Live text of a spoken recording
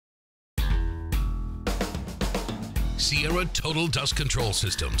Sierra Total Dust Control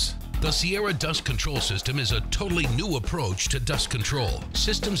Systems. The Sierra Dust Control System is a totally new approach to dust control.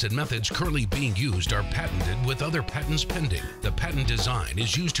 Systems and methods currently being used are patented with other patents pending. The patent design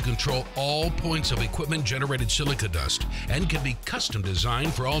is used to control all points of equipment-generated silica dust and can be custom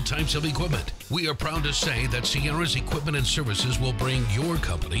designed for all types of equipment. We are proud to say that Sierra's equipment and services will bring your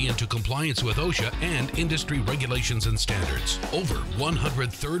company into compliance with OSHA and industry regulations and standards. Over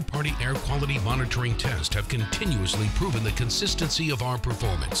 100 third-party air quality monitoring tests have continuously proven the consistency of our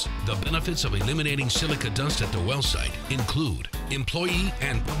performance. The benefits of eliminating silica dust at the well site include employee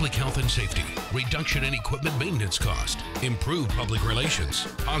and public health and safety, reduction in equipment maintenance cost, improved public relations,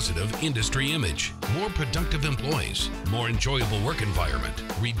 positive industry image, more productive employees, more enjoyable work environment,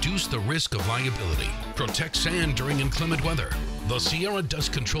 reduce the risk of liability, protect sand during inclement weather. The Sierra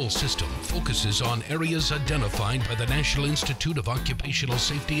Dust Control System focuses on areas identified by the National Institute of Occupational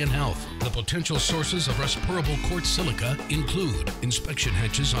Safety and Health. The potential sources of respirable quartz silica include inspection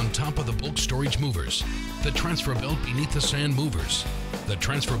hatches on top of the bulk storage movers, the transfer belt beneath the sand movers, the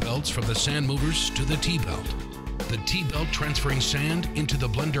transfer belts from the sand movers to the T-belt, the T-belt transferring sand into the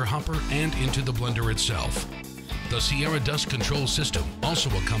blender hopper and into the blender itself. The Sierra Dust Control System also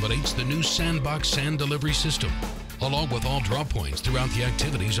accommodates the new Sandbox sand delivery system, along with all drop points throughout the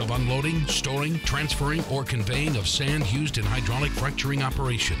activities of unloading, storing, transferring, or conveying of sand used in hydraulic fracturing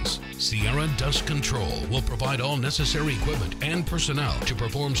operations. Sierra Dust Control will provide all necessary equipment and personnel to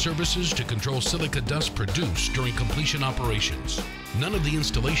perform services to control silica dust produced during completion operations. None of the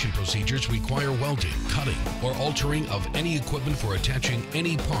installation procedures require welding, cutting, or altering of any equipment for attaching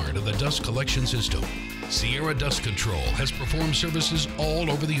any part of the dust collection system. Sierra Dust Control has performed services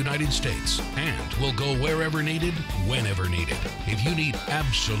all over the United States and will go wherever needed, whenever needed. If you need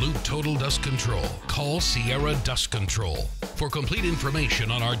absolute total dust control, call Sierra Dust Control. For complete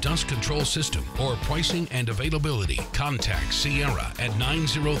information on our dust control system or pricing and availability, contact Sierra at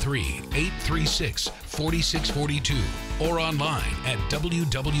 903-836-4642 or online at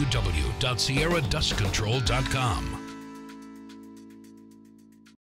www.sierradustcontrol.com.